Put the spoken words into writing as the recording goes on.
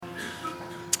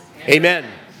Amen.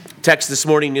 Text this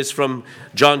morning is from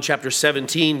John chapter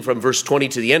 17, from verse 20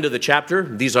 to the end of the chapter.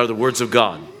 These are the words of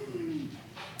God.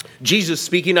 Jesus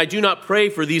speaking, I do not pray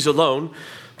for these alone,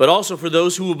 but also for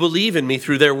those who will believe in me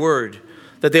through their word,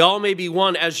 that they all may be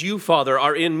one as you, Father,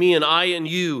 are in me and I in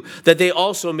you, that they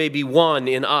also may be one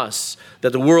in us,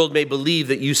 that the world may believe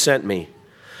that you sent me.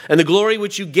 And the glory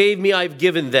which you gave me I have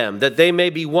given them, that they may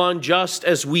be one just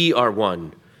as we are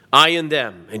one. I in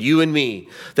them, and you in me,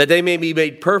 that they may be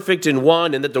made perfect in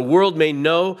one, and that the world may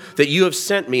know that you have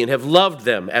sent me and have loved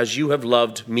them as you have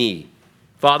loved me.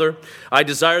 Father, I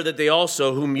desire that they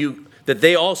also whom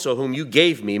you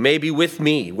gave me may be with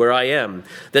me where I am,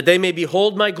 that they may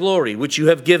behold my glory which you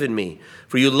have given me.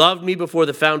 For you loved me before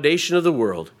the foundation of the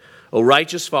world. O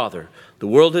righteous Father, the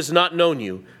world has not known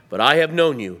you, but I have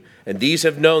known you, and these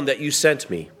have known that you sent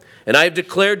me. And I have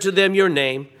declared to them your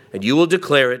name, and you will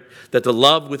declare it, that the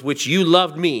love with which you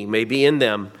loved me may be in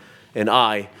them, and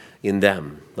I in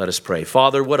them. Let us pray.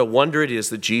 Father, what a wonder it is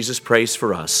that Jesus prays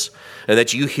for us, and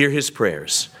that you hear his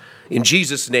prayers. In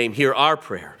Jesus' name, hear our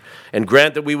prayer, and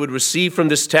grant that we would receive from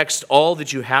this text all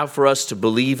that you have for us to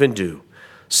believe and do.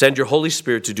 Send your Holy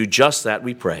Spirit to do just that,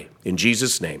 we pray. In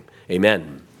Jesus' name,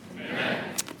 amen.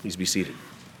 Amen. Please be seated.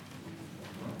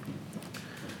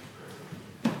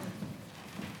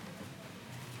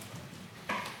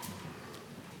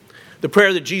 The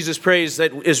prayer that Jesus prays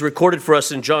that is recorded for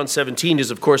us in John 17 is,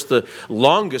 of course, the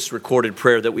longest recorded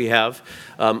prayer that we have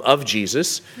of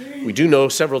Jesus. We do know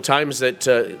several times that,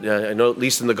 I know at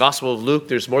least in the Gospel of Luke,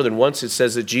 there's more than once it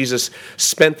says that Jesus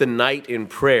spent the night in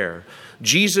prayer.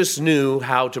 Jesus knew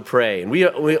how to pray, and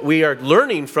we are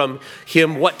learning from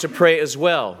him what to pray as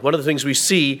well. One of the things we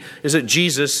see is that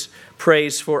Jesus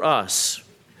prays for us.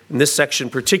 In this section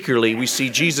particularly, we see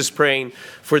Jesus praying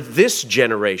for this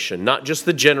generation, not just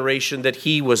the generation that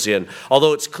he was in.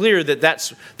 Although it's clear that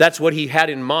that's what he had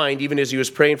in mind, even as he was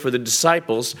praying for the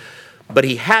disciples. But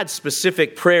he had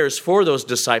specific prayers for those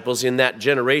disciples in that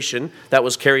generation. That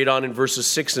was carried on in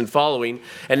verses 6 and following.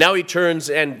 And now he turns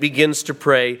and begins to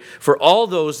pray for all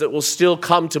those that will still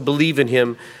come to believe in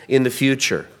him in the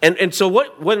future. And so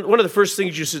one of the first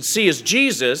things you should see is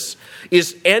Jesus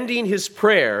is ending his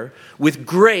prayer with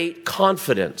great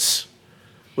confidence.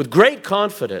 With great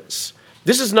confidence.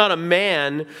 This is not a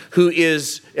man who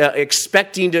is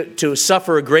expecting to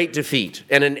suffer a great defeat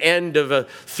and an end of a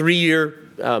three-year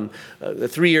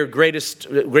greatest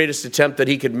attempt that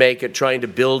he could make at trying to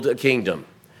build a kingdom.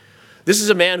 This is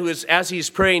a man who is, as he's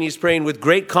praying with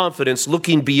great confidence,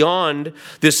 looking beyond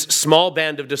this small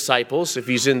band of disciples. If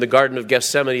he's in the Garden of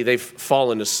Gethsemane, they've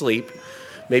fallen asleep.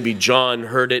 Maybe John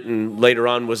heard it and later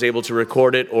on was able to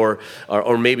record it, or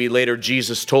maybe later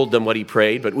Jesus told them what he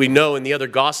prayed. But we know in the other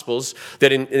Gospels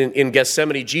that in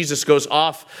Gethsemane, Jesus goes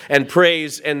off and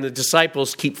prays, and the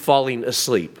disciples keep falling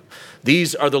asleep.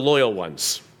 These are the loyal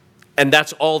ones, and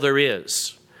that's all there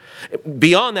is.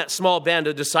 Beyond that small band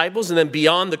of disciples, and then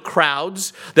beyond the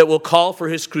crowds that will call for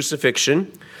his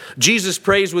crucifixion, Jesus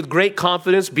prays with great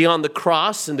confidence beyond the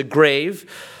cross and the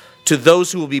grave to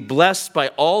those who will be blessed by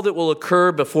all that will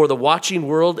occur before the watching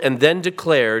world and then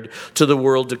declared to the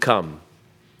world to come.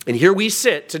 And here we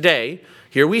sit today,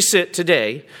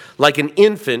 like an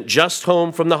infant just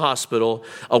home from the hospital,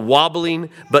 a wobbling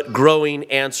but growing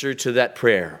answer to that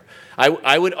prayer.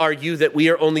 I would argue that we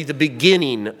are only the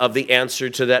beginning of the answer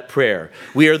to that prayer.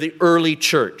 We are the early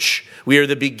church. We are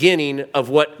the beginning of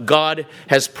what God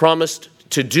has promised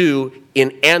to do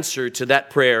in answer to that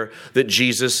prayer that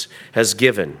Jesus has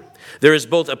given. There is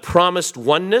both a promised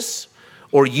oneness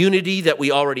or unity that we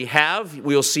already have,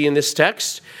 we'll see in this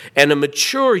text, and a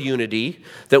mature unity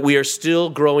that we are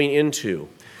still growing into.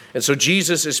 And so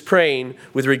Jesus is praying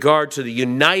with regard to the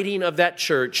uniting of that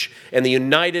church and the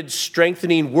united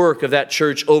strengthening work of that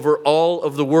church over all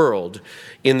of the world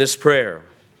in this prayer.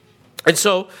 And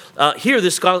so here,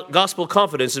 this gospel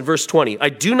confidence in verse 20. I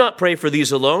do not pray for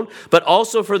these alone, but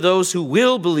also for those who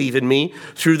will believe in me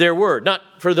through their word. Not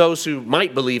for those who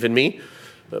might believe in me,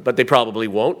 but they probably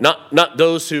won't. Not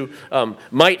those who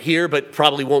might hear, but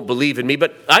probably won't believe in me.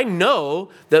 But I know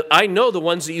the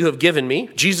ones that you have given me.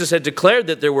 Jesus had declared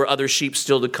that there were other sheep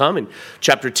still to come in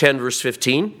chapter 10, verse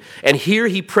 15. And here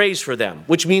he prays for them,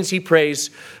 which means he prays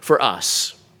for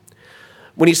us.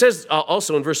 When he says,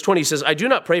 also in verse 20, he says, I do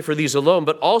not pray for these alone,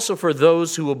 but also for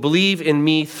those who will believe in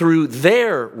me through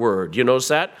their word. You notice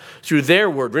that? Through their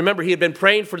word. Remember, he had been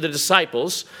praying for the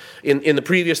disciples in the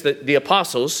previous, the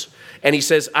apostles. And he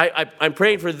says, I'm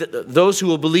praying for those who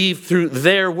will believe through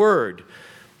their word.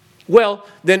 Well,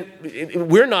 then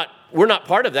we're not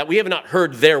part of that. We have not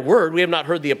heard their word. We have not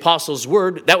heard the apostles'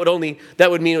 word. That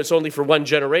would mean it's only for one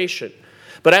generation.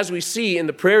 But as we see in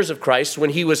the prayers of Christ,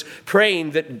 when he was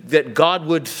praying that God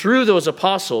would, through those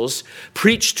apostles,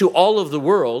 preach to all of the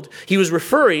world, he was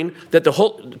referring that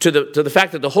to the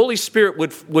fact that the Holy Spirit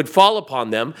would fall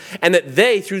upon them, and that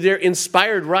they, through their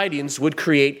inspired writings, would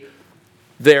create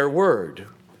their word,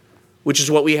 which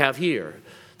is what we have here,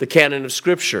 the canon of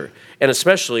Scripture, and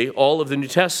especially all of the New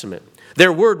Testament.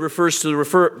 Their word refers to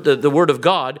the word of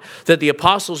God that the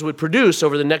apostles would produce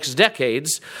over the next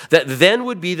decades, that then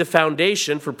would be the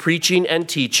foundation for preaching and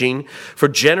teaching for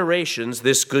generations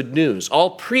this good news. All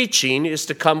preaching is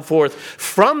to come forth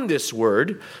from this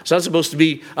word. It's not supposed to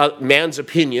be man's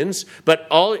opinions, but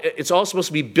it's all supposed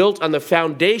to be built on the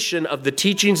foundation of the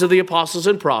teachings of the apostles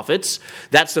and prophets.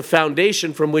 That's the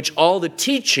foundation from which all the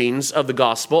teachings of the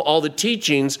gospel, all the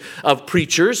teachings of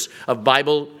preachers, of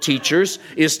Bible teachers,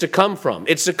 is to come from.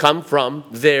 It's to come from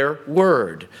their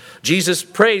word. Jesus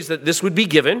prays that this would be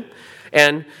given,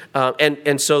 and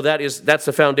so that's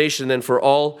the foundation then for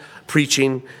all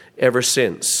preaching ever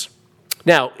since.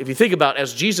 Now, if you think about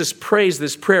as Jesus prays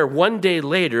this prayer, one day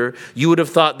later, you would have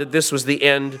thought that this was the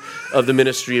end of the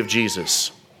ministry of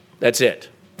Jesus. That's it.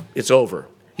 It's over.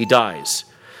 He dies.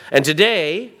 And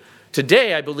today,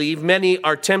 I believe, many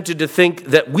are tempted to think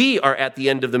that we are at the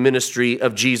end of the ministry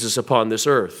of Jesus upon this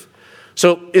earth.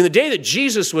 So in the day that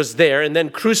Jesus was there and then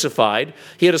crucified,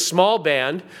 he had a small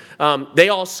band. They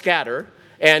all scatter,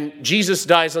 and Jesus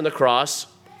dies on the cross,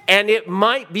 and it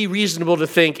might be reasonable to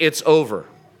think it's over.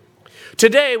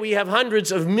 Today, we have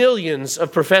hundreds of millions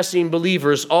of professing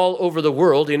believers all over the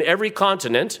world in every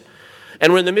continent,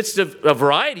 and we're in the midst of a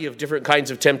variety of different kinds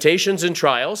of temptations and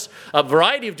trials, a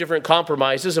variety of different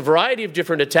compromises, a variety of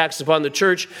different attacks upon the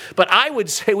church. But I would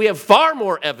say we have far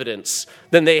more evidence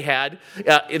than they had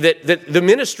that the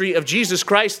ministry of Jesus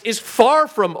Christ is far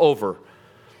from over.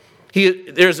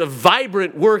 There's a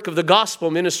vibrant work of the gospel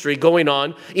ministry going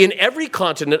on in every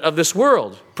continent of this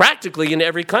world, practically in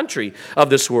every country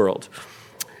of this world.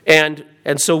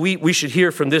 And so we should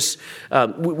hear from this,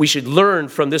 we should learn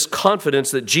from this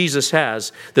confidence that Jesus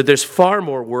has that there's far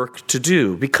more work to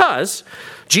do, because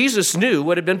Jesus knew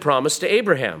what had been promised to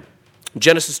Abraham.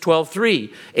 Genesis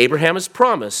 12:3, Abraham is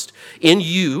promised, in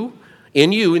you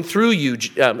and through you,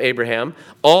 Abraham,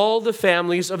 all the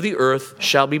families of the earth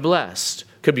shall be blessed.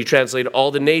 Could be translated, all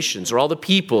the nations or all the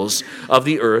peoples of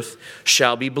the earth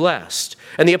shall be blessed.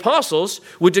 And the apostles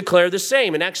would declare the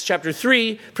same. In Acts chapter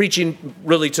 3, preaching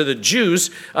really to the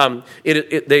Jews,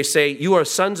 they say, you are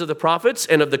sons of the prophets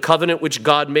and of the covenant which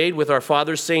God made with our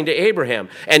fathers, saying to Abraham,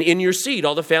 and in your seed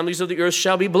all the families of the earth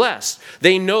shall be blessed.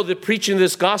 They know that preaching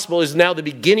this gospel is now the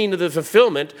beginning of the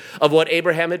fulfillment of what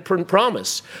Abraham had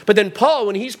promised. But then Paul,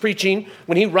 when he's preaching,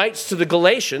 when he writes to the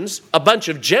Galatians, a bunch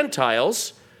of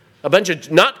Gentiles, a bunch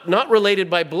of not related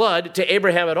by blood to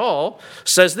Abraham at all,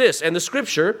 says this, and the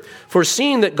scripture,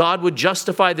 foreseeing that God would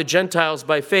justify the Gentiles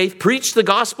by faith, preached the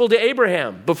gospel to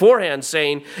Abraham beforehand,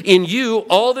 saying, in you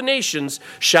all the nations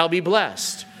shall be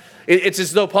blessed. It's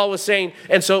as though Paul was saying,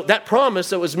 and so that promise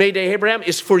that was made to Abraham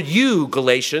is for you,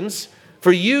 Galatians,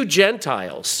 for you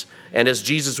Gentiles, and as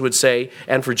Jesus would say,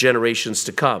 and for generations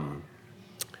to come.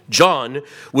 John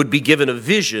would be given a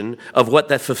vision of what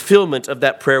the fulfillment of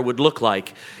that prayer would look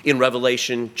like in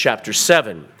Revelation chapter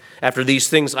 7. After these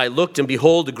things I looked, and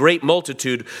behold, a great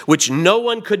multitude, which no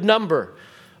one could number,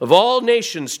 of all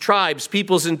nations, tribes,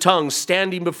 peoples, and tongues,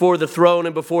 standing before the throne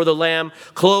and before the Lamb,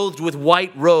 clothed with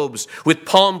white robes, with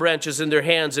palm branches in their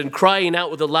hands, and crying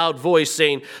out with a loud voice,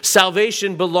 saying,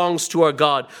 salvation belongs to our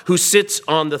God, who sits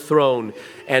on the throne,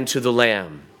 and to the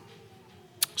Lamb.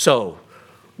 So,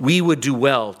 we would do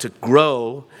well to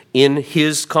grow in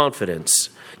his confidence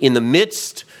in the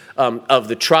midst of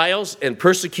the trials and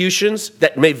persecutions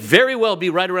that may very well be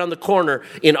right around the corner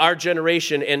in our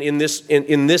generation and in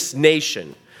this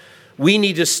nation. We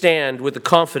need to stand with the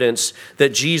confidence that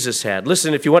Jesus had.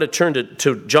 Listen, if you want to turn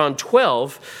to John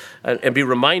 12 and be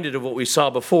reminded of what we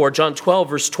saw before, John 12,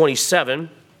 verse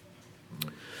 27.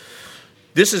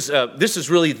 This is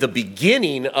really the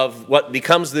beginning of what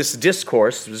becomes this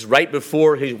discourse. It was right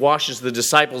before he washes the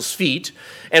disciples' feet,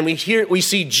 and we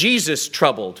see Jesus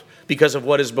troubled because of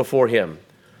what is before him.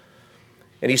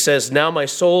 And he says, now my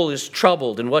soul is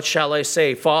troubled, and what shall I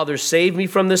say? Father, save me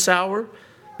from this hour,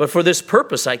 but for this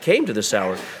purpose I came to this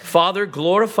hour. Father,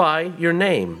 glorify your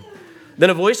name. Then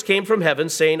a voice came from heaven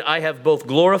saying, I have both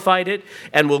glorified it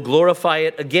and will glorify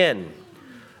it again.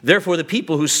 Therefore the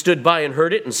people who stood by and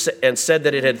heard it and said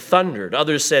that it had thundered.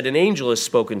 Others said, an angel has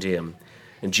spoken to him.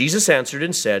 And Jesus answered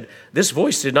and said, this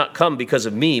voice did not come because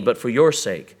of me, but for your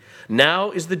sake.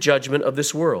 Now is the judgment of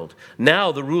this world.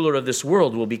 Now the ruler of this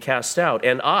world will be cast out.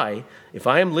 And I, if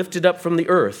I am lifted up from the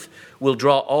earth, will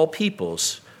draw all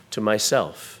peoples to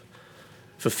myself,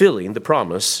 fulfilling the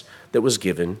promise that was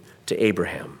given to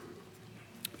Abraham.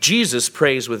 Jesus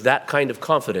prays with that kind of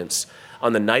confidence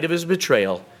on the night of his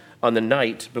betrayal, on the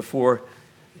night before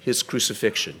his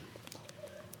crucifixion.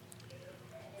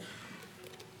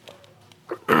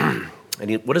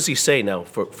 And what does he say now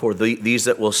for these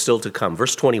that will still to come?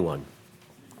 Verse 21,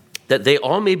 that they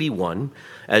all may be one,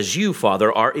 as you,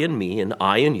 Father, are in me and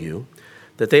I in you,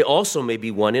 that they also may be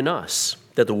one in us,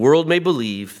 that the world may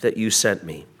believe that you sent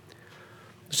me.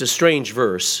 It's a strange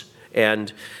verse,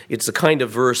 and it's the kind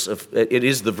of verse it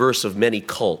is the verse of many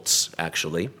cults,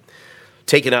 actually,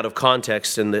 taken out of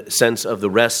context in the sense of the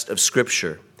rest of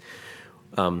Scripture.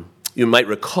 You might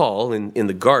recall in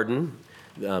the garden,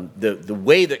 the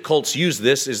way that cults use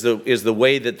this is the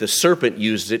way that the serpent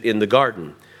used it in the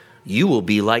garden. You will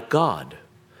be like God.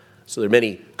 So there are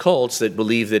many cults that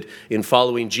believe that in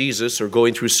following Jesus or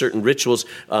going through certain rituals,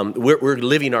 we're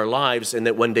living our lives and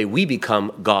that one day we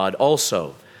become God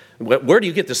also. Where do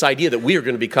you get this idea that we are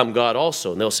going to become God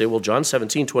also? And they'll say, well, John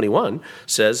 17:21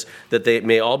 says that they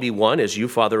may all be one, as you,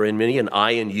 Father, in me, and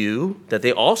I in you, that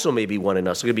they also may be one in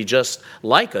us. They're going to be just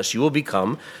like us. You will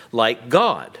become like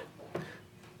God.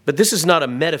 But this is not a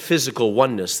metaphysical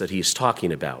oneness that he's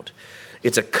talking about.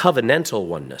 It's a covenantal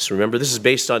oneness. Remember, this is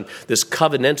based on this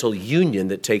covenantal union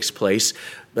that takes place,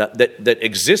 that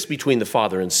exists between the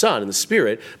Father and Son and the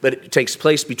Spirit, but it takes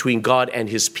place between God and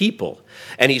his people.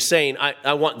 And he's saying,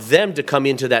 I want them to come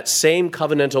into that same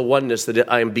covenantal oneness that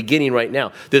I am beginning right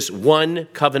now, this one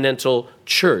covenantal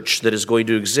church that is going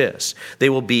to exist. They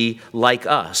will be like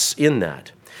us in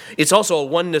that. It's also a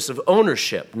oneness of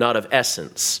ownership, not of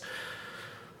essence.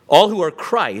 All who are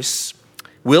Christ's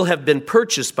will have been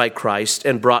purchased by Christ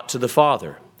and brought to the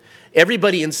Father.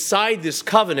 Everybody inside this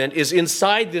covenant is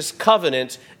inside this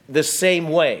covenant the same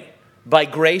way, by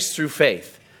grace through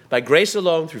faith. By grace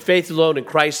alone, through faith alone, in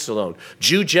Christ alone.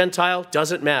 Jew, Gentile,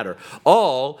 doesn't matter.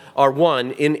 All are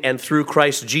one in and through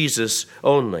Christ Jesus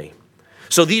only.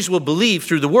 So these will believe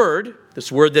through the word,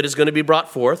 this word that is going to be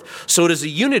brought forth. So it is a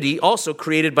unity also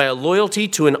created by a loyalty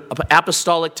to an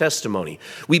apostolic testimony.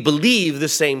 We believe the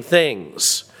same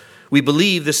things. We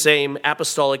believe the same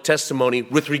apostolic testimony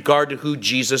with regard to who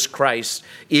Jesus Christ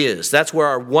is. That's where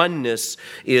our oneness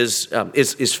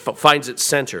finds its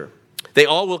center. They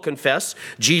all will confess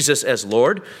Jesus as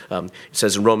Lord. It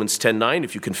says in Romans 10:9,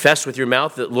 if you confess with your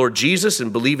mouth that Lord Jesus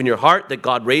and believe in your heart that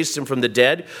God raised him from the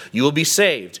dead, you will be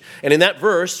saved. And in that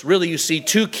verse, really you see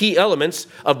two key elements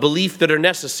of belief that are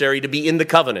necessary to be in the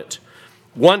covenant.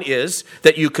 One is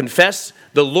that you confess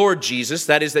the Lord Jesus,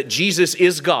 that is that Jesus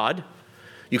is God.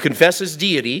 You confess his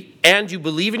deity, and you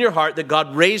believe in your heart that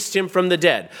God raised him from the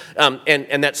dead.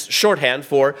 And that's shorthand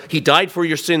for he died for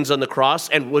your sins on the cross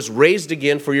and was raised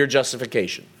again for your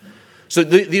justification. So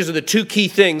these are the two key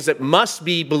things that must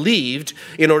be believed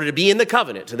in order to be in the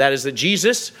covenant. That is that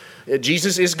Jesus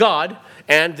is God,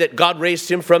 and that God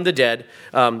raised him from the dead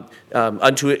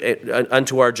unto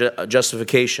our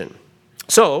justification.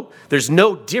 So there's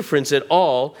no difference at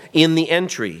all in the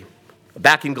entry.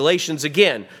 Back in Galatians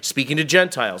again, speaking to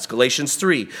Gentiles, Galatians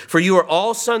 3. For you are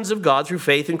all sons of God through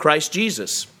faith in Christ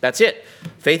Jesus. That's it.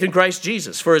 Faith in Christ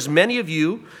Jesus. For as many of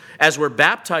you as were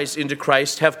baptized into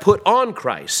Christ have put on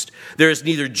Christ. There is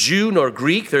neither Jew nor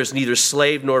Greek. There is neither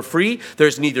slave nor free. There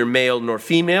is neither male nor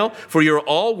female. For you are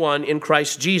all one in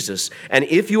Christ Jesus. And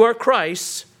if you are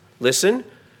Christ's, listen,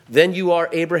 then you are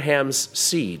Abraham's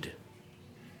seed.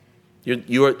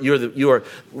 You are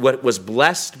what was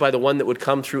blessed by the one that would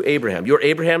come through Abraham. You're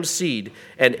Abraham's seed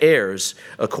and heirs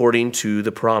according to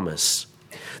the promise.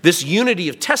 This unity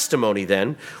of testimony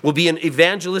then will be an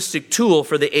evangelistic tool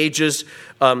for the ages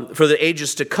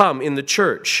to come in the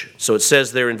church. So it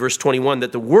says there in verse 21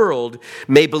 that the world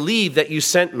may believe that you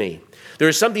sent me. There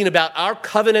is something about our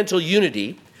covenantal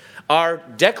unity, our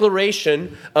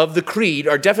declaration of the creed,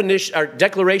 our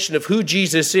declaration of who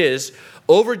Jesus is,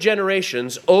 over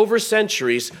generations, over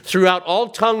centuries, throughout all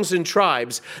tongues and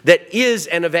tribes, that is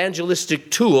an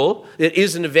evangelistic tool. It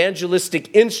is an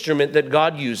evangelistic instrument that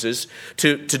God uses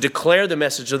to declare the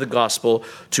message of the gospel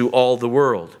to all the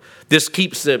world. This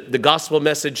keeps the gospel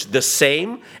message the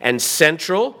same and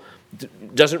central.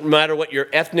 Doesn't matter what your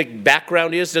ethnic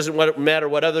background is, doesn't matter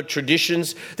what other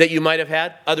traditions that you might have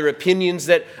had, other opinions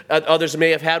that others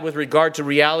may have had with regard to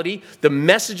reality. The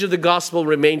message of the gospel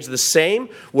remains the same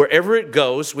wherever it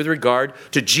goes with regard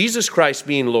to Jesus Christ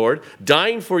being Lord,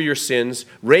 dying for your sins,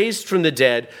 raised from the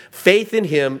dead. Faith in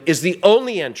him is the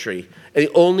only entry,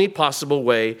 the only possible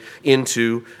way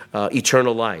into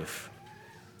eternal life.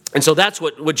 And so that's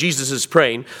what Jesus is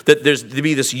praying, that there's to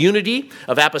be this unity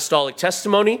of apostolic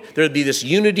testimony. There would be this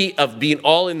unity of being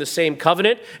all in the same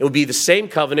covenant. It would be the same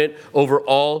covenant over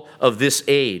all of this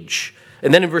age.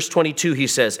 And then in verse 22 he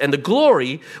says, "And the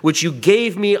glory which you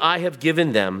gave me I have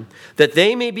given them, that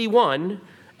they may be one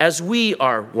as we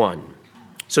are one."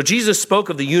 So Jesus spoke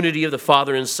of the unity of the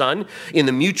Father and Son in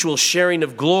the mutual sharing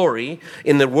of glory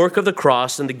in the work of the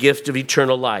cross and the gift of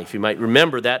eternal life. You might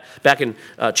remember that back in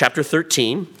chapter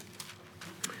 13.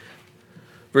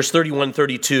 Verse 31,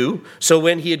 32, "So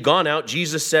when he had gone out,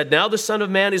 Jesus said, 'Now the Son of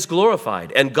Man is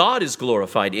glorified, and God is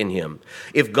glorified in him.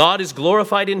 If God is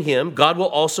glorified in him, God will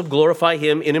also glorify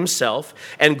him in himself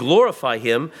and glorify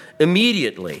him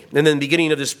immediately.'" And then the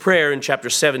beginning of this prayer in chapter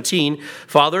 17,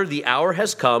 "Father, the hour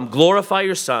has come. Glorify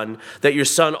your Son, that your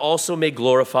Son also may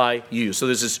glorify you." So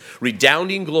there's this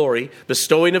redounding glory,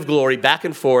 bestowing of glory back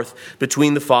and forth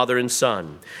between the Father and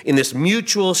Son in this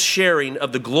mutual sharing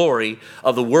of the glory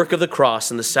of the work of the cross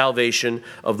and the salvation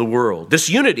of the world. This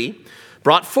unity,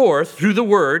 brought forth through the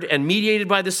Word and mediated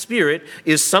by the Spirit,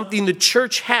 is something the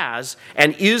church has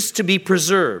and is to be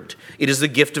preserved. It is the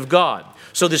gift of God.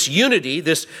 So this unity,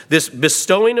 this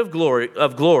bestowing of glory,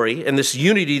 and this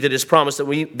unity that is promised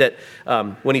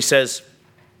when he says,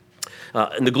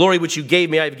 "And the glory which you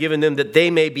gave me, I have given them, that they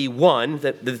may be one,"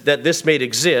 that this may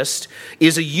exist,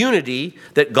 is a unity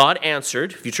that God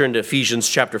answered. If you turn to Ephesians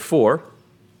chapter 4.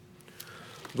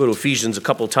 Go to Ephesians a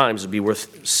couple times. It'd be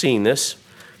worth seeing this.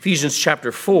 Ephesians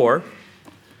chapter 4.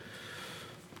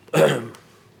 I'm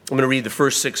going to read the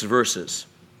first 6 verses.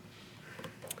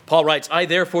 Paul writes, "I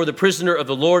therefore, the prisoner of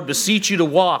the Lord, beseech you to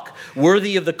walk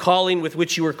worthy of the calling with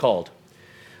which you were called,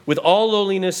 with all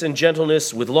lowliness and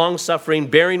gentleness, with long-suffering,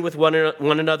 bearing with one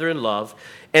another in love,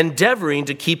 endeavoring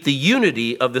to keep the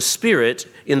unity of the Spirit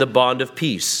in the bond of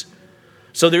peace."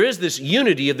 So there is this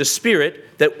unity of the Spirit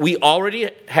that we already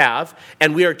have,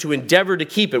 and we are to endeavor to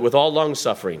keep it with all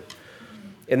long-suffering.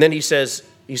 And then he says,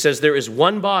 there is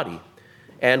one body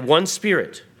and one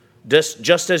Spirit,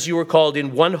 just as you were called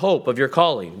in one hope of your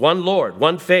calling, one Lord,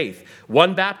 one faith,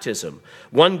 one baptism,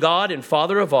 one God and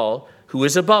Father of all, who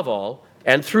is above all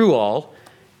and through all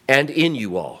and in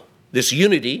you all. This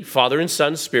unity, Father and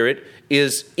Son, Spirit,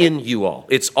 is in you all.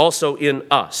 It's also in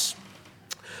us.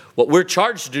 What we're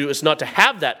charged to do is not to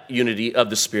have that unity of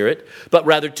the Spirit, but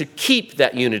rather to keep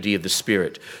that unity of the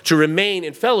Spirit, to remain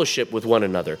in fellowship with one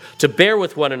another, to bear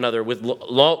with one another with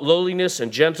lowliness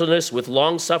and gentleness, with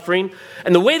long-suffering.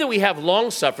 And the way that we have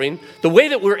long-suffering, the way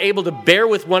that we're able to bear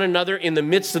with one another in the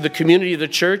midst of the community of the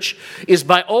church, is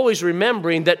by always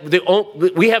remembering that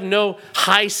we have no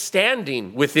high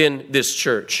standing within this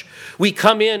church. We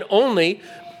come in only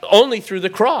through the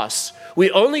cross.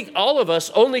 All of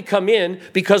us only come in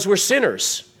because we're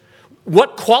sinners.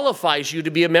 What qualifies you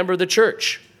to be a member of the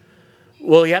church?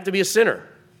 Well, you have to be a sinner.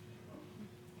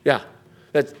 Yeah.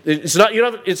 It's not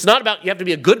about you have to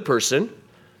be a good person.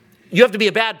 You have to be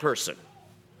a bad person.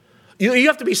 You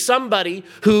have to be somebody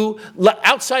who,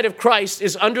 outside of Christ,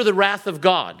 is under the wrath of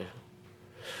God.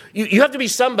 You have to be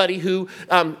somebody who,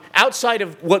 outside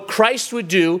of what Christ would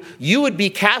do, you would be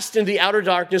cast into the outer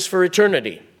darkness for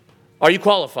eternity. Are you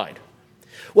qualified?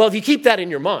 Well, if you keep that in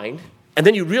your mind, and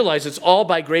then you realize it's all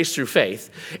by grace through faith,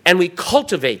 and we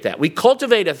cultivate that. We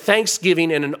cultivate a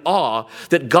thanksgiving and an awe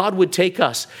that God would take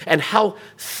us, and how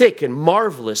thick and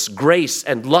marvelous grace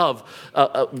and love,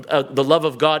 the love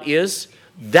of God is.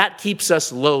 That keeps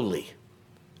us lowly.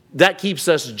 That keeps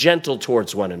us gentle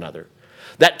towards one another.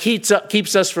 That keeps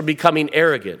us from becoming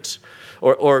arrogant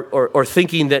or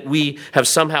thinking that we have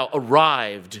somehow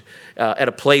arrived at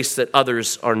a place that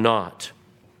others are not.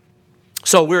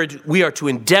 So we are to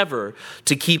endeavor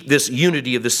to keep this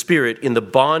unity of the Spirit in the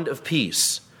bond of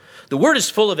peace. The Word is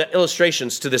full of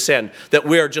illustrations to this end, that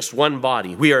we are just one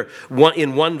body. We are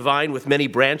in one vine with many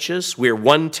branches. We are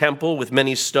one temple with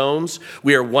many stones.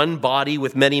 We are one body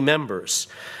with many members.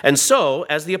 And so,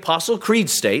 as the Apostle Creed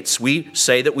states, we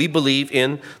say that we believe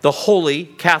in the Holy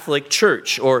Catholic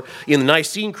Church. Or in the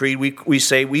Nicene Creed, we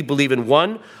say we believe in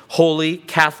one holy,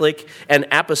 Catholic, and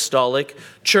apostolic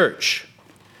church.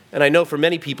 And I know for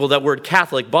many people that word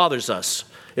Catholic bothers us.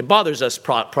 It bothers us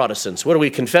Protestants. What are we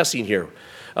confessing here?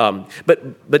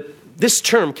 But this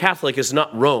term Catholic is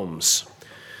not Rome's.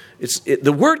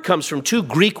 The word comes from two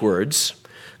Greek words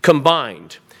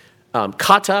combined,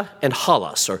 kata and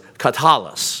halos, or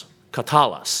katalos.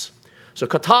 Katalos. So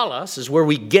katalos is where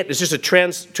we get, it's just a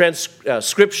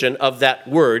transcription of that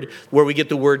word where we get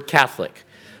the word Catholic.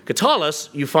 Katalos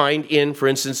you find in, for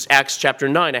instance, Acts chapter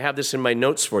 9. I have this in my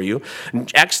notes for you.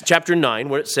 Acts chapter 9,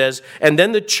 where it says, "And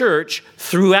then the church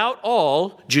throughout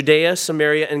all Judea,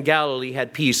 Samaria, and Galilee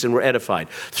had peace and were edified."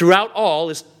 Throughout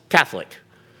all is Catholic.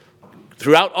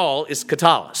 Throughout all is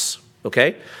katalis,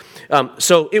 okay?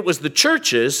 So it was the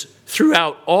churches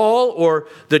throughout all, or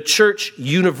the church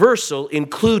universal,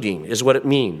 including, is what it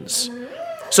means.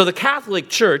 So the Catholic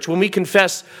Church, when we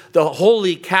confess the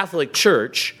Holy Catholic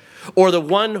Church, or the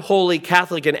one holy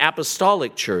Catholic and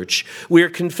Apostolic Church, we are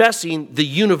confessing the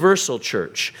universal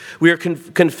church. We are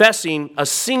confessing a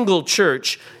single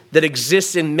church that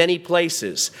exists in many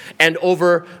places and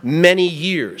over many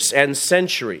years and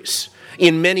centuries,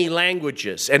 in many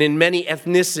languages and in many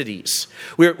ethnicities.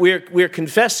 We're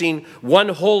confessing one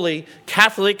holy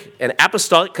Catholic and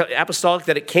apostolic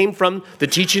that it came from the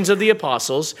teachings of the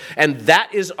apostles, and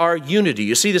that is our unity.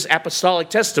 You see, this apostolic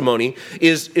testimony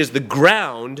is the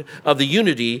ground of the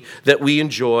unity that we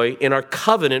enjoy in our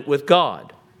covenant with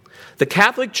God. The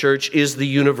Catholic Church is the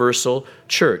universal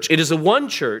church. It is the one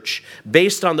church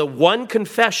based on the one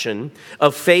confession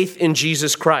of faith in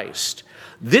Jesus Christ.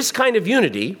 This kind of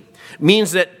unity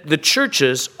means that the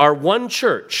churches are one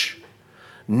church,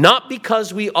 not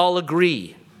because we all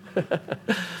agree,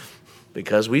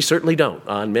 because we certainly don't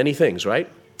on many things, right?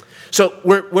 So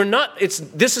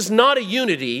this is not a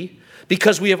unity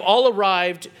because we have all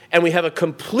arrived and we have a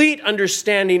complete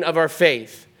understanding of our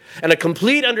faith and a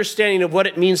complete understanding of what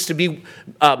it means to be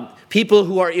people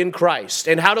who are in Christ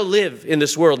and how to live in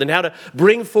this world and how to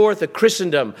bring forth a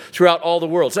Christendom throughout all the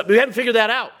world. So we haven't figured that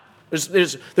out.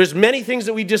 There's many things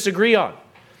that we disagree on.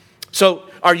 So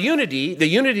our unity, the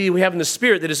unity we have in the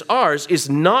Spirit that is ours, is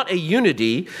not a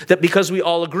unity that because we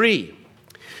all agree,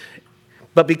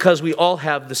 but because we all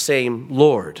have the same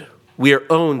Lord. We are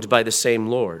owned by the same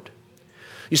Lord.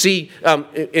 You see,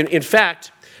 in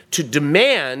fact, to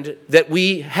demand that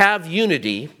we have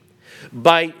unity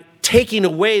by taking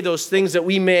away those things that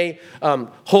we may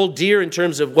hold dear in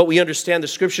terms of what we understand the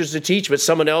Scriptures to teach, but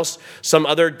someone else, some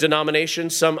other denomination,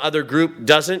 some other group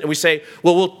doesn't. And we say,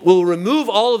 well, we'll remove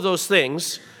all of those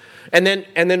things, and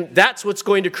then that's what's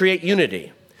going to create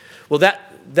unity. Well,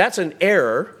 that's an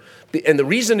error. And the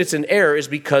reason it's an error is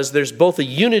because there's both a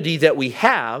unity that we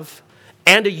have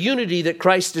and a unity that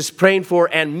Christ is praying for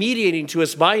and mediating to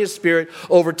us by His Spirit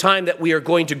over time that we are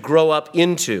going to grow up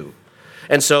into.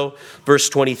 And so, verse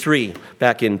 23,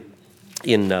 back in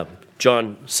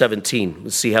John 17,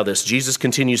 let's see how Jesus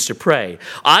continues to pray.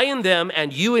 I in them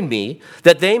and you in me,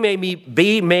 that they may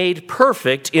be made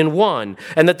perfect in one,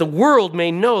 and that the world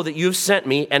may know that you have sent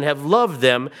me and have loved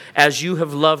them as you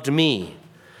have loved me.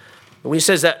 When he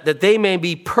says that they may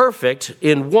be perfect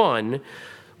in one,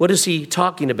 what is he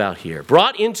talking about here?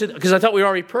 Because I thought we were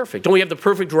already perfect. Don't we have the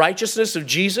perfect righteousness of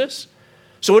Jesus?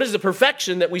 So what is the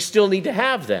perfection that we still need to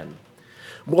have then?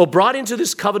 Well, brought into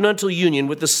this covenantal union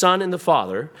with the Son and the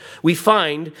Father, we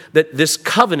find that this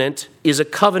covenant is a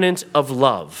covenant of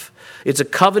love. It's a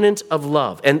covenant of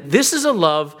love. And this is a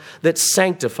love that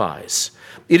sanctifies.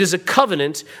 It is a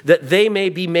covenant that they may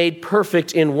be made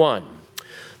perfect in one.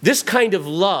 This kind of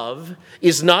love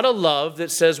is not a love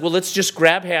that says, well, let's just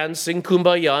grab hands, sing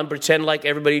Kumbaya, and pretend like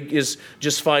everybody is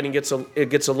just fine and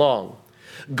gets along.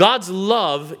 God's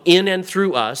love in and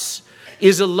through us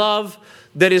is a love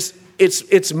that is,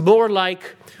 it's more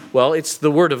like, well, it's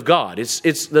the Word of God. It's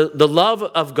the love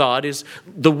of God is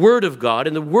the Word of God,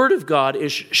 and the Word of God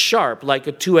is sharp like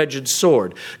a two-edged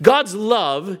sword. God's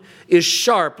love is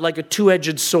sharp like a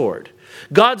two-edged sword.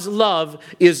 God's love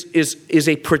is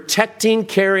a protecting,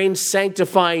 caring,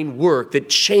 sanctifying work that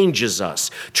changes us,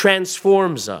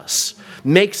 transforms us,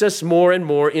 makes us more and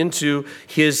more into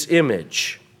His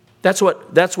image. That's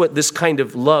what this kind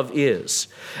of love is.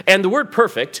 And the word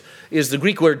perfect is the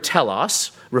Greek word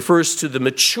telos, refers to the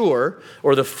mature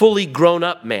or the fully grown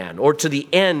up man, or to the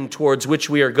end towards which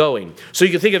we are going. So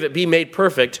you can think of it being made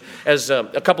perfect as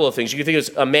a couple of things. You can think of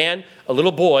it as a man, a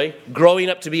little boy, growing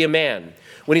up to be a man.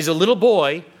 When he's a little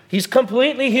boy, he's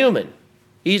completely human.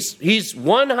 He's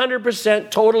 100%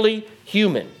 totally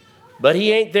human, but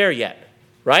he ain't there yet,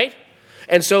 right?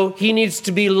 And so he needs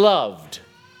to be loved.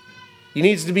 He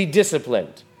needs to be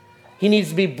disciplined. He needs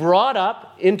to be brought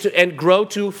up into and grow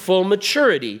to full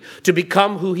maturity to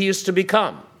become who he is to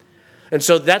become. And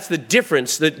so that's the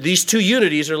difference. That these two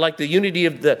unities are like the unity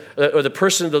of the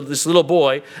person of this little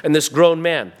boy and this grown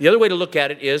man. The other way to look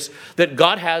at it is that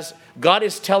God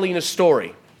is telling a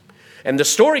story. And the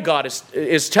story God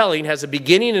is telling has a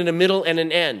beginning and a middle and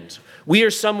an end. We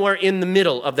are somewhere in the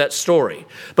middle of that story.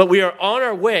 But we are on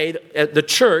our way, the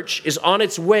church is on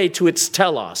its way to its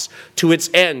telos, to its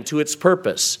end, to its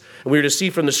purpose. And we are to see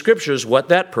from the Scriptures what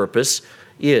that purpose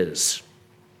is.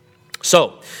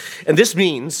 So, and this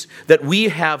means that we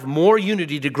have more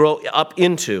unity to grow up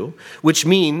into, which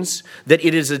means that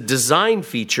it is a design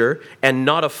feature and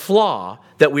not a flaw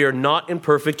that we are not in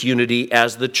perfect unity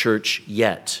as the church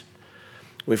yet.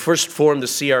 When we first formed the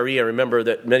CRE, I remember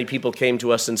that many people came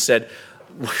to us and said,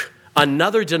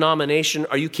 another denomination?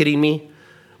 Are you kidding me?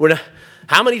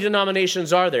 How many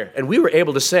denominations are there? And we were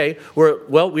able to say,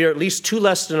 we are at least 2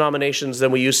 less denominations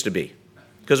than we used to be.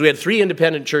 Because we had 3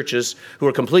 independent churches who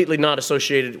were completely not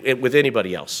associated with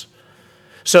anybody else.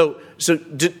 So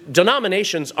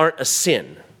denominations aren't a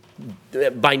sin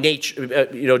by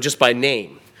nature, just by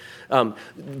name.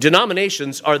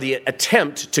 Denominations are the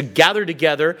attempt to gather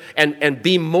together and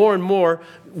be more and more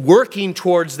working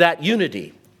towards that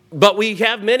unity. But we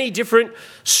have many different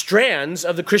strands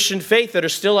of the Christian faith that are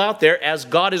still out there as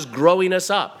God is growing us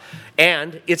up.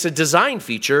 And it's a design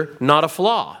feature, not a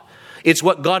flaw. It's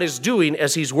what God is doing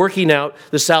as he's working out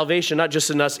the salvation, not just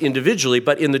in us individually,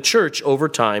 but in the church over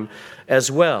time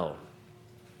as well.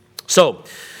 So,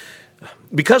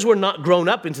 because we're not grown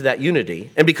up into that unity,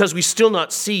 and because we still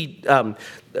not see the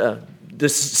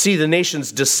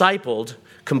nations discipled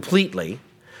completely,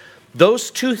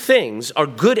 those 2 things are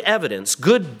good evidence,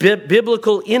 good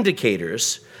biblical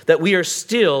indicators that we are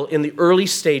still in the early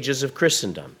stages of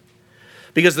Christendom.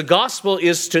 Because the gospel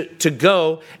is to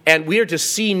go, and we are to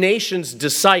see nations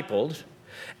discipled,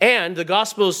 and the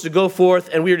gospel is to go forth,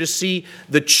 and we are to see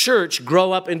the church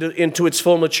grow up into its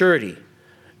full maturity.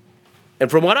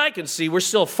 And from what I can see, we're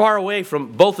still far away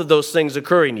from both of those things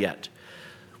occurring yet,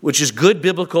 which is good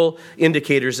biblical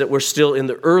indicators that we're still in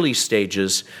the early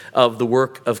stages of the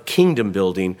work of kingdom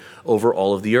building over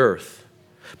all of the earth.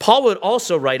 Paul would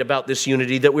also write about this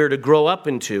unity that we're to grow up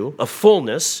into, a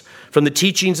fullness from the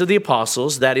teachings of the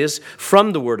apostles, that is,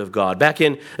 from the Word of God. Back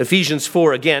in Ephesians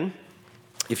 4 again,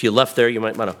 if you left there, you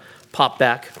might want to pop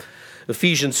back.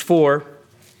 Ephesians 4,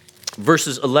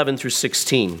 verses 11 through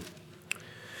 16.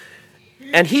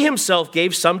 And he himself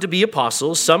gave some to be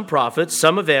apostles, some prophets,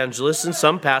 some evangelists, and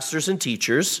some pastors and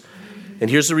teachers. And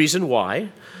here's the reason why.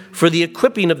 For the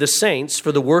equipping of the saints,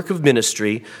 for the work of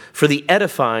ministry, for the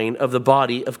edifying of the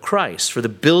body of Christ, for the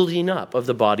building up of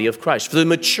the body of Christ, for the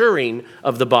maturing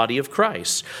of the body of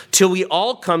Christ, till we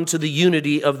all come to the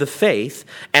unity of the faith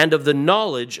and of the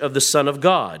knowledge of the Son of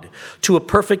God, to a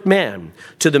perfect man,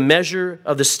 to the measure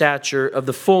of the stature of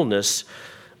the fullness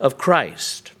of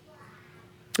Christ.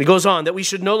 He goes on, that we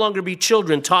should no longer be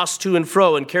children tossed to and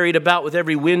fro and carried about with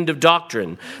every wind of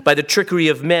doctrine by the trickery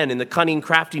of men and the cunning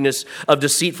craftiness of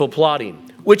deceitful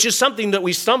plotting, which is something that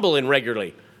we stumble in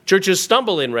regularly. Churches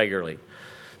stumble in regularly,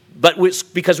 but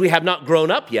because we have not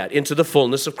grown up yet into the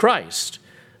fullness of Christ.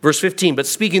 Verse 15, but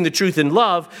speaking the truth in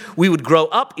love, we would grow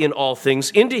up in all things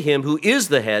into him who is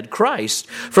the head, Christ,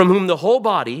 from whom the whole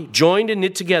body, joined and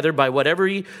knit together by what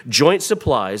every joint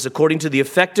supplies, according to the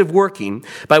effective working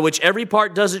by which every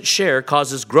part does its share,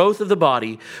 causes growth of the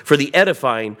body for the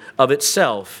edifying of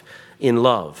itself in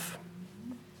love.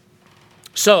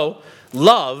 So,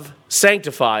 love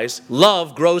sanctifies,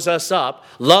 love grows us up,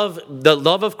 the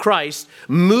love of Christ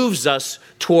moves us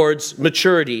towards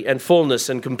maturity and fullness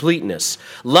and completeness.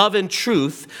 Love and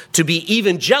truth, to be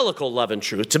evangelical love and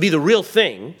truth, to be the real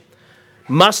thing,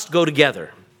 must go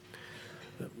together.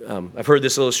 I've heard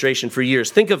this illustration for years.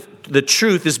 Think of the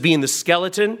truth as being the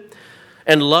skeleton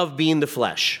and love being the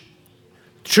flesh.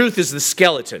 Truth is the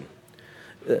skeleton.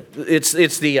 It's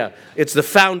the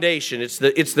foundation. It's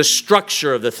the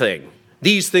structure of the thing.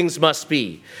 These things must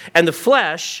be. And the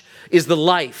flesh is the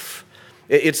life.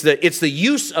 It's the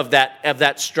use of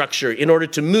that structure in order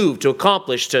to move, to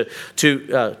accomplish,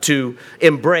 to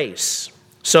embrace.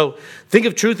 So think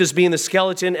of truth as being the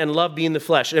skeleton and love being the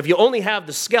flesh. And if you only have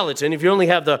the skeleton, if you only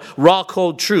have the raw,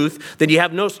 cold truth, then you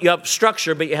have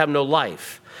structure, but you have no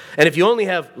life. And if you only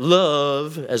have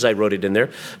love, as I wrote it in there,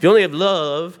 if you only have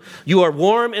love, you are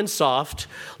warm and soft,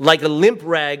 like a limp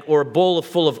rag or a bowl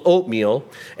full of oatmeal,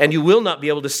 and you will not be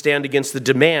able to stand against the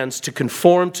demands to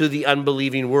conform to the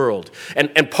unbelieving world.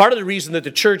 And part of the reason that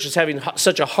the church is having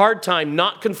such a hard time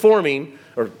not conforming,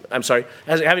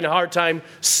 having a hard time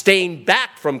staying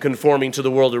back from conforming to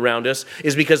the world around us,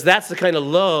 is because that's the kind of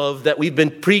love that we've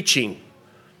been preaching.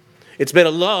 It's been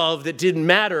a love that didn't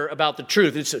matter about the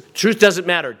truth. Truth doesn't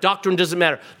matter. Doctrine doesn't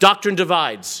matter. Doctrine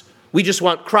divides. We just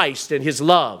want Christ and his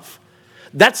love.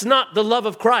 That's not the love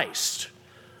of Christ.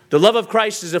 The love of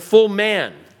Christ is a full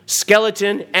man,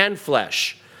 skeleton and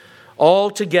flesh, all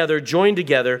together, joined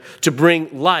together to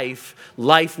bring life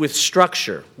with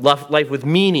structure, life with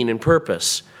meaning and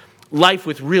purpose, life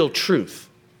with real truth.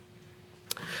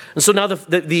 And so now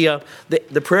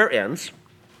the prayer ends,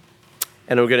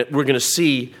 and we're going to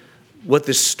see what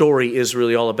this story is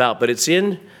really all about. But it's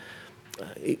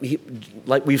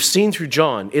like we've seen through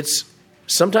John,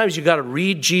 sometimes you got to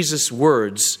read Jesus'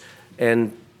 words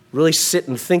and really sit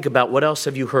and think about what else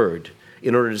have you heard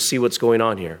in order to see what's going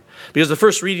on here. Because the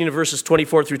first reading of verses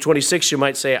 24 through 26, you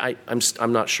might say,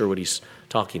 I'm not sure what he's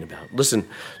talking about. Listen,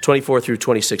 24 through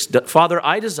 26. Father,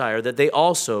 I desire that they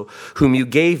also, whom you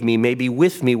gave me, may be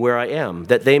with me where I am,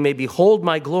 that they may behold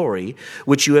my glory,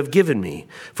 which you have given me.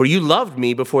 For you loved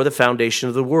me before the foundation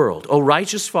of the world. O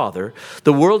righteous Father,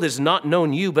 the world has not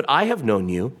known you, but I have known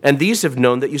you, and these have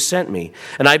known that you sent me.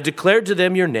 And I have declared to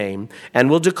them your name, and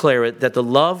will declare it, that the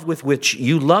love with which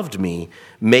you loved me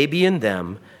may be in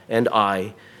them, and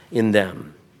I in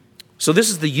them. So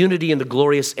this is the unity and the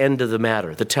glorious end of the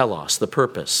matter, the telos, the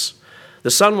purpose.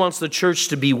 The Son wants the church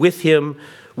to be with him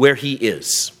where he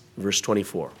is, verse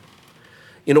 24,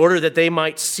 in order that they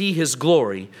might see his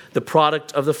glory, the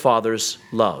product of the Father's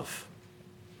love.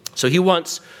 So he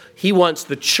wants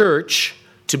the church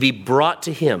to be brought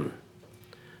to him.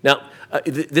 Now,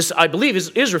 this, I believe,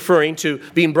 is referring to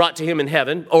being brought to him in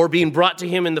heaven or being brought to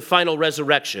him in the final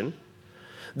resurrection.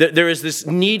 There is this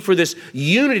need for this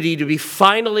unity to be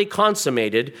finally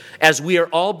consummated as we are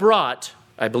all brought,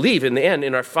 I believe, in the end,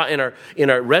 in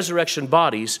our resurrection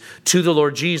bodies to the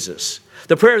Lord Jesus.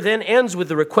 The prayer then ends with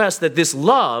the request that this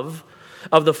love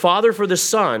of the Father for the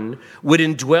Son would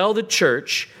indwell the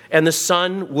church, and the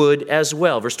Son would as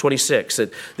well. Verse 26,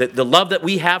 that the love that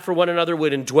we have for one another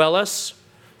would indwell us.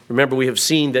 Remember, we have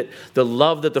seen that the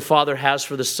love that the Father has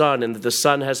for the Son and that the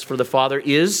Son has for the Father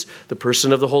is the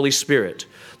person of the Holy Spirit.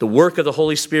 The work of the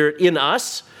Holy Spirit in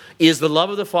us is the love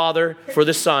of the Father for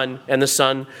the Son and the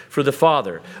Son for the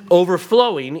Father,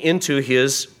 overflowing into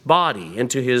his body,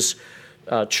 into his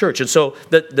church. And so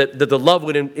the love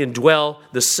would indwell,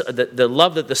 the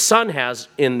love that the Son has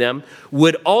in them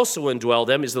would also indwell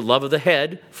them, is the love of the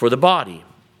head for the body.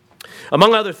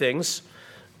 Among other things,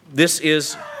 this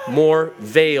is more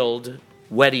veiled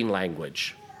wedding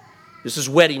language. This is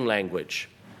wedding language.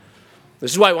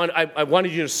 This is why I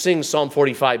wanted you to sing Psalm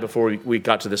 45 before we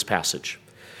got to this passage.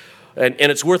 And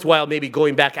it's worthwhile maybe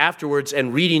going back afterwards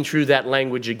and reading through that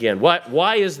language again.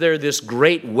 Why is there this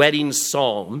great wedding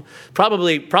psalm,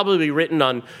 probably written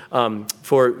on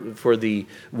for the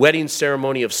wedding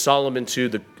ceremony of Solomon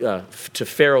to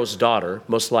Pharaoh's daughter,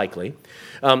 most likely,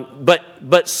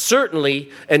 but certainly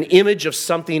an image of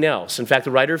something else. In fact,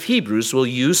 the writer of Hebrews will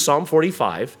use Psalm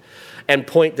 45 and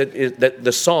point that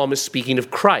the psalm is speaking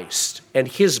of Christ and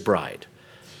his bride.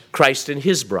 Christ and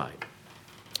his bride.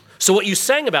 So what you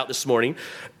sang about this morning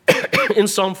in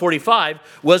Psalm 45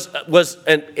 was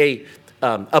a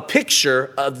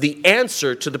picture of the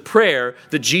answer to the prayer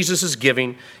that Jesus is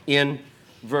giving in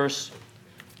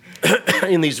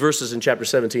these verses in chapter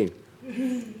 17.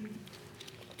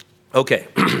 Okay,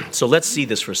 so let's see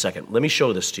this for a second. Let me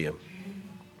show this to you.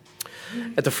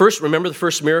 Remember the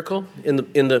first miracle in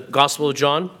the Gospel of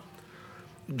John?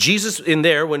 Jesus in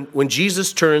there, when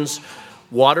Jesus turns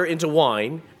water into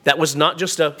wine, that was not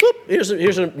just here's a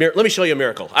miracle. Let me show you a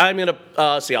miracle. I'm going to,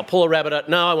 I'll pull a rabbit out.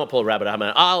 No, I won't pull a rabbit out.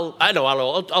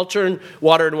 I'll turn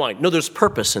water into wine. No, there's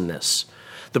purpose in this.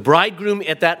 The bridegroom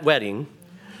at that wedding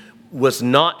was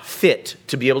not fit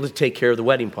to be able to take care of the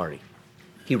wedding party.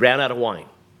 He ran out of wine.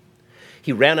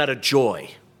 He ran out of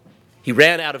joy. He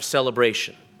ran out of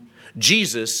celebration.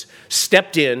 Jesus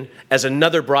stepped in as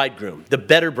another bridegroom, the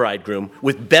better bridegroom,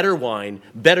 with better wine,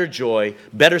 better joy,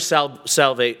 better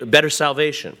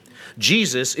salvation.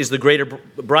 Jesus is the greater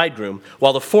bridegroom,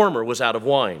 while the former was out of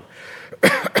wine.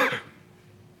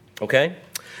 Okay?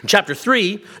 In chapter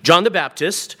 3, John the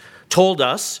Baptist told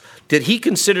us that he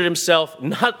considered himself,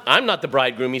 I'm not the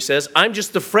bridegroom, he says, I'm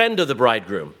just the friend of the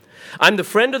bridegroom. I'm the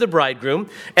friend of the bridegroom,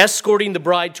 escorting the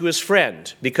bride to his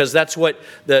friend, because that's what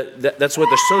the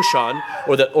Shoshan,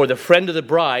 or the friend of the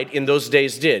bride in those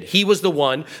days did. He was the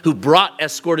one who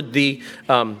escorted the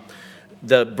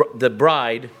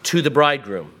bride to the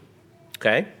bridegroom.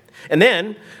 Okay? And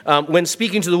then, when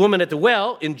speaking to the woman at the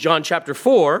well in John chapter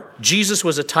 4, Jesus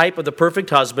was a type of the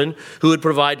perfect husband who would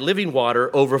provide living water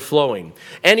overflowing.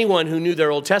 Anyone who knew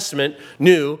their Old Testament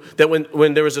knew that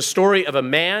when there was a story of a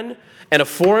man and a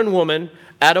foreign woman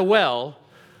at a well,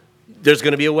 there's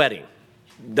going to be a wedding.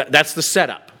 That's the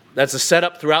setup. That's the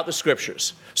setup throughout the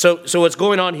scriptures. So what's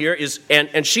going on here is,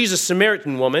 and she's a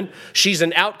Samaritan woman, she's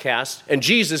an outcast, and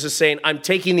Jesus is saying, I'm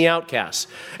taking the outcast.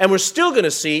 And we're still going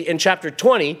to see in chapter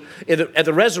 20, at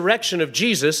the resurrection of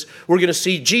Jesus, we're going to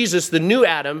see Jesus, the new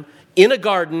Adam, in a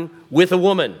garden with a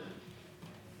woman.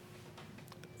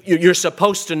 You're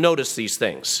supposed to notice these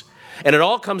things. And it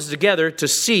all comes together to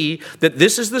see that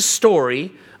this is the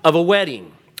story of a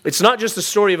wedding. It's not just the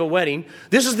story of a wedding.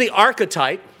 This is the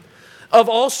archetype of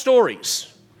all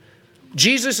stories.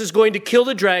 Jesus is going to kill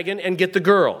the dragon and get the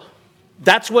girl.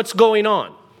 That's what's going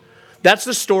on. That's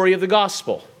the story of the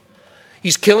gospel.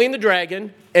 He's killing the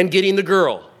dragon and getting the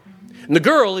girl. And the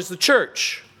girl is the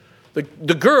church. The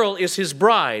girl is his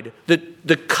bride,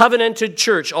 the covenanted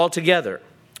church altogether.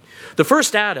 The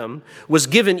first Adam was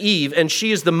given Eve, and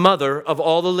she is the mother of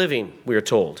all the living, we are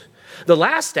told. The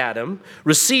last Adam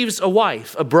receives a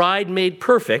wife, a bride made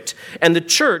perfect, and the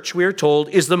church, we are told,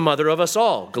 is the mother of us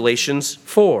all, Galatians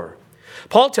 4.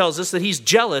 Paul tells us that he's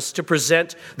jealous to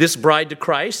present this bride to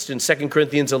Christ in 2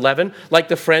 Corinthians 11 like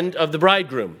the friend of the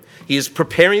bridegroom. He is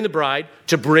preparing the bride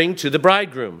to bring to the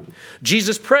bridegroom.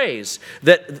 Jesus prays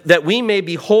that we may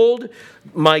behold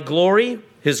my glory,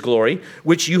 his glory,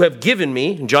 which you have given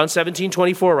me, in John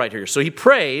 17:24 right here. So he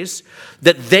prays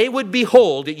that they would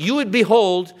behold, that you would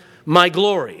behold my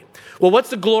glory. Well,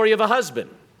 what's the glory of a husband?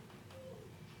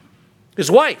 His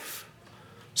wife.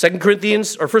 2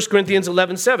 Corinthians or 1 Corinthians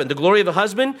 11:7. The glory of a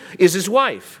husband is his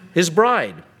wife, his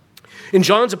bride. In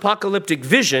John's apocalyptic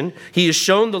vision, he is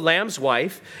shown the Lamb's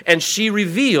wife, and she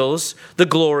reveals the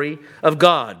glory of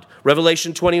God.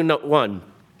 Revelation 21.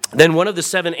 Then one of the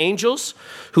 7 angels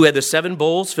who had the 7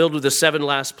 bowls filled with the 7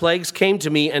 last plagues came to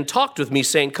me and talked with me,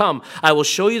 saying, "Come, I will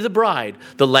show you the bride,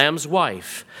 the Lamb's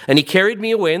wife." And he carried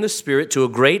me away in the Spirit to a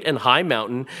great and high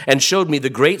mountain and showed me the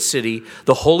great city,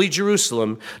 the holy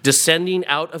Jerusalem, descending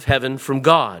out of heaven from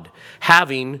God,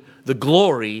 having the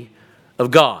glory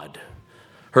of God.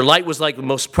 Her light was like the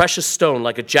most precious stone,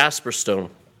 like a jasper stone,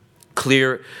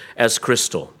 clear as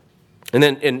crystal. And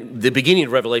then in the beginning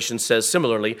of Revelation says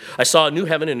similarly, I saw a new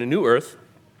heaven and a new earth,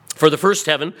 for the first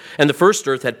heaven and the first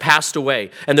earth had passed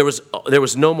away, and there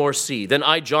was no more sea. Then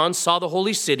I, John, saw the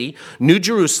holy city, New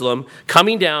Jerusalem,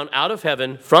 coming down out of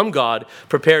heaven from God,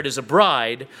 prepared as a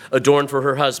bride adorned for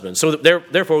her husband. So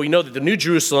therefore we know that the New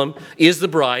Jerusalem is the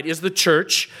bride, is the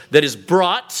church that is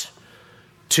brought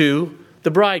to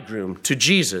the bridegroom, to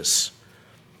Jesus.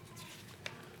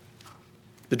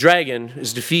 The dragon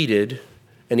is defeated,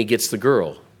 and he gets the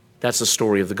girl. That's the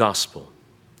story of the gospel.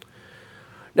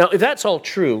 Now, if that's all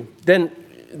true, then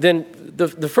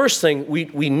the first thing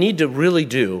we need to really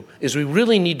do is we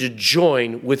really need to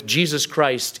join with Jesus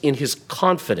Christ in his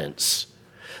confidence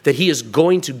that he is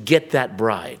going to get that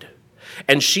bride,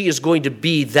 and she is going to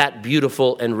be that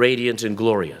beautiful and radiant and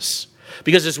glorious.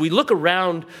 Because as we look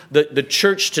around the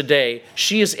church today,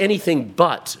 she is anything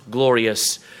but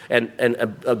glorious and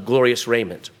a glorious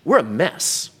raiment. We're a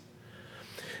mess.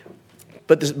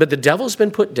 But the devil's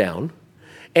been put down,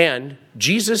 and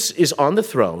Jesus is on the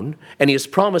throne, and he has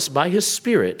promised by his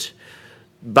Spirit,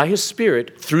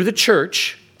 through the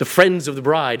church, the friends of the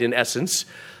bride in essence,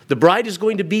 the bride is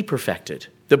going to be perfected.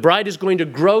 The bride is going to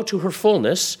grow to her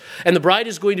fullness, and the bride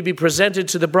is going to be presented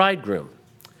to the bridegroom.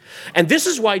 And this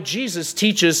is why Jesus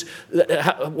teaches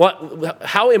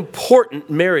how important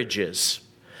marriage is.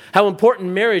 How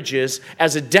important marriage is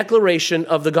as a declaration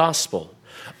of the gospel.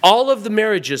 All of the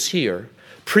marriages here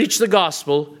preach the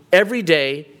gospel every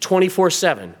day,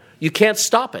 24/7. You can't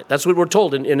stop it. That's what we're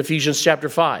told in Ephesians chapter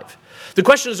 5. The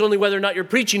question is only whether or not you're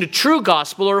preaching a true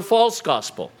gospel or a false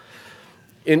gospel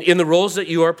in the roles that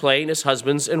you are playing as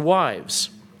husbands and wives.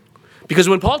 Because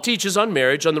when Paul teaches on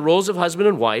marriage, on the roles of husband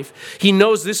and wife, he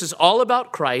knows this is all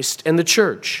about Christ and the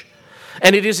church.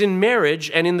 And it is in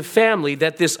marriage and in the family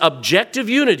that this objective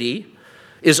unity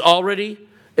is already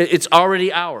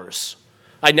ours.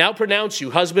 I now pronounce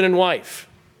you husband and wife.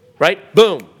 Right?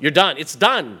 Boom, you're done. It's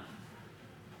done.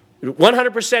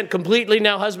 100% completely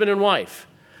now husband and wife.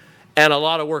 And a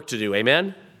lot of work to do.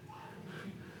 Amen?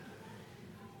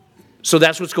 So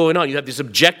that's what's going on. You have this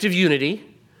objective unity,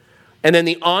 and then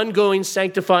the ongoing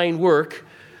sanctifying work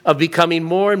of becoming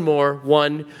more and more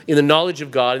one in the knowledge of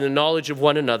God and the knowledge of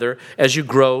one another as you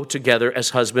grow together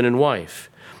as husband and wife.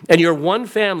 And you're one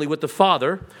family with the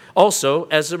Father also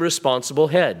as a responsible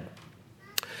head.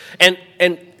 And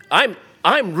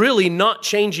I'm really not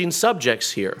changing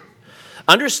subjects here.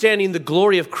 Understanding the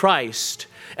glory of Christ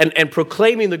and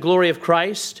proclaiming the glory of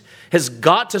Christ has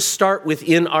got to start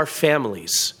within our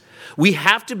families. We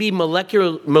have to be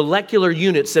molecular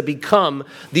units that become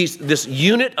this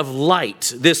unit of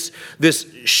light, this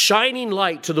shining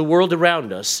light to the world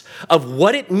around us of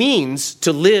what it means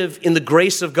to live in the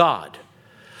grace of God,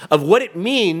 of what it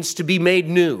means to be made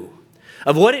new,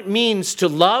 of what it means to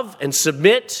love and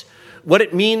submit, what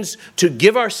it means to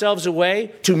give ourselves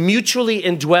away, to mutually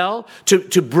indwell,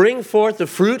 to bring forth the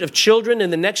fruit of children in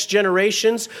the next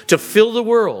generations, to fill the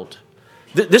world.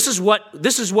 This is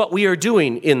what we are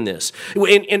doing in this.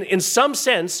 In some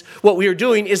sense, what we are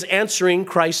doing is answering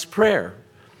Christ's prayer.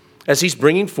 as he's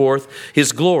bringing forth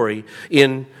his glory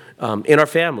in our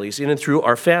families, in and through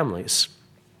our families.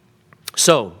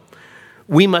 So,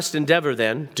 we must endeavor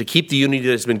then to keep the unity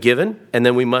that has been given, and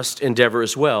then we must endeavor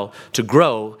as well to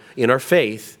grow in our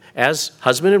faith as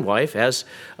husband and wife, as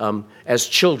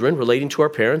children relating to our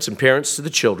parents and parents to the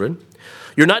children.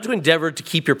 You're not to endeavor to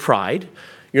keep your pride.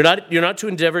 You're not to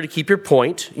endeavor to keep your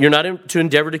point. You're not to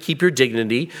endeavor to keep your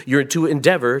dignity. You're to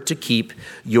endeavor to keep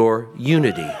your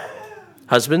unity.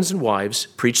 Husbands and wives,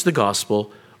 preach the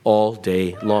gospel all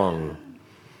day long.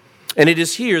 And it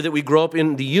is here that we grow up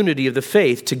in the unity of the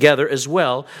faith together as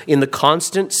well, in the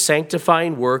constant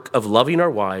sanctifying work of loving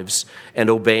our wives and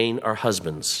obeying our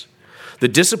husbands. The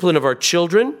discipline of our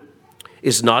children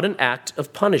is not an act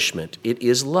of punishment. It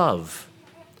is love.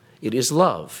 It is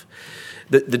love.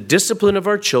 The discipline of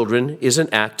our children is an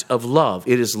act of love.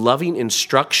 It is loving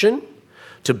instruction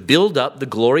to build up the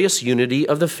glorious unity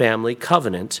of the family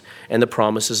covenant and the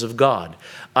promises of God.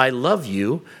 I love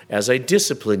you as I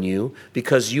discipline you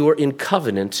because you are in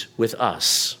covenant with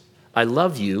us. I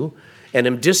love you and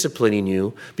am disciplining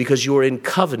you because you are in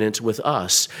covenant with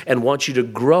us and want you to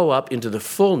grow up into the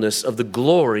fullness of the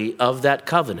glory of that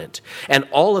covenant. And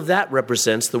all of that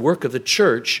represents the work of the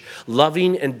church,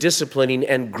 loving and disciplining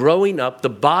and growing up the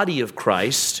body of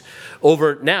Christ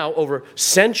over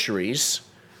centuries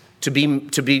to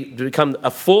become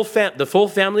the full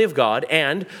family of God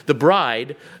and the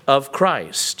bride of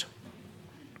Christ.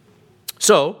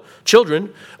 So,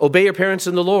 children, obey your parents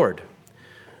in the Lord.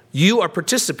 You are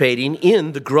participating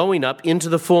in the growing up into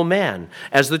the full man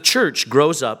as the church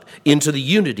grows up into the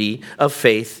unity of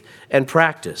faith and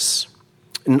practice.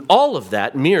 And all of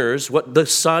that mirrors what the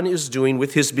Son is doing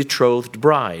with his betrothed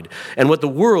bride and what the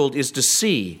world is to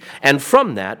see, and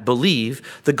from that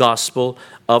believe the gospel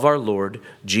of our Lord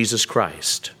Jesus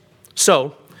Christ.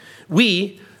 So,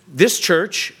 this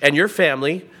church and your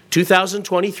family,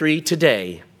 2023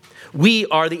 today, we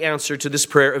are the answer to this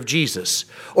prayer of Jesus,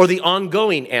 or the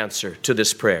ongoing answer to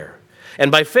this prayer. And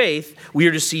by faith, we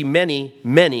are to see many,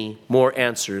 many more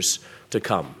answers to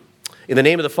come. In the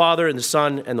name of the Father, and the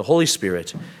Son, and the Holy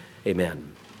Spirit,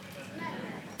 amen.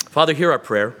 Father, hear our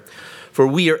prayer, for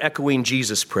we are echoing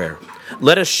Jesus' prayer.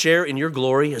 Let us share in your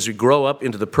glory as we grow up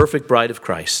into the perfect bride of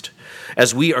Christ,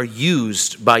 as we are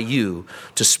used by you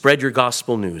to spread your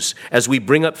gospel news, as we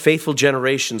bring up faithful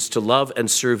generations to love and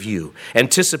serve you,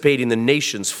 anticipating the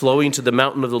nations flowing to the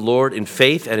mountain of the Lord in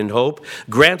faith and in hope.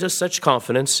 Grant us such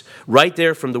confidence right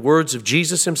there from the words of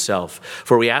Jesus himself,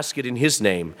 for we ask it in his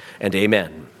name, and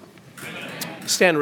amen. Stand.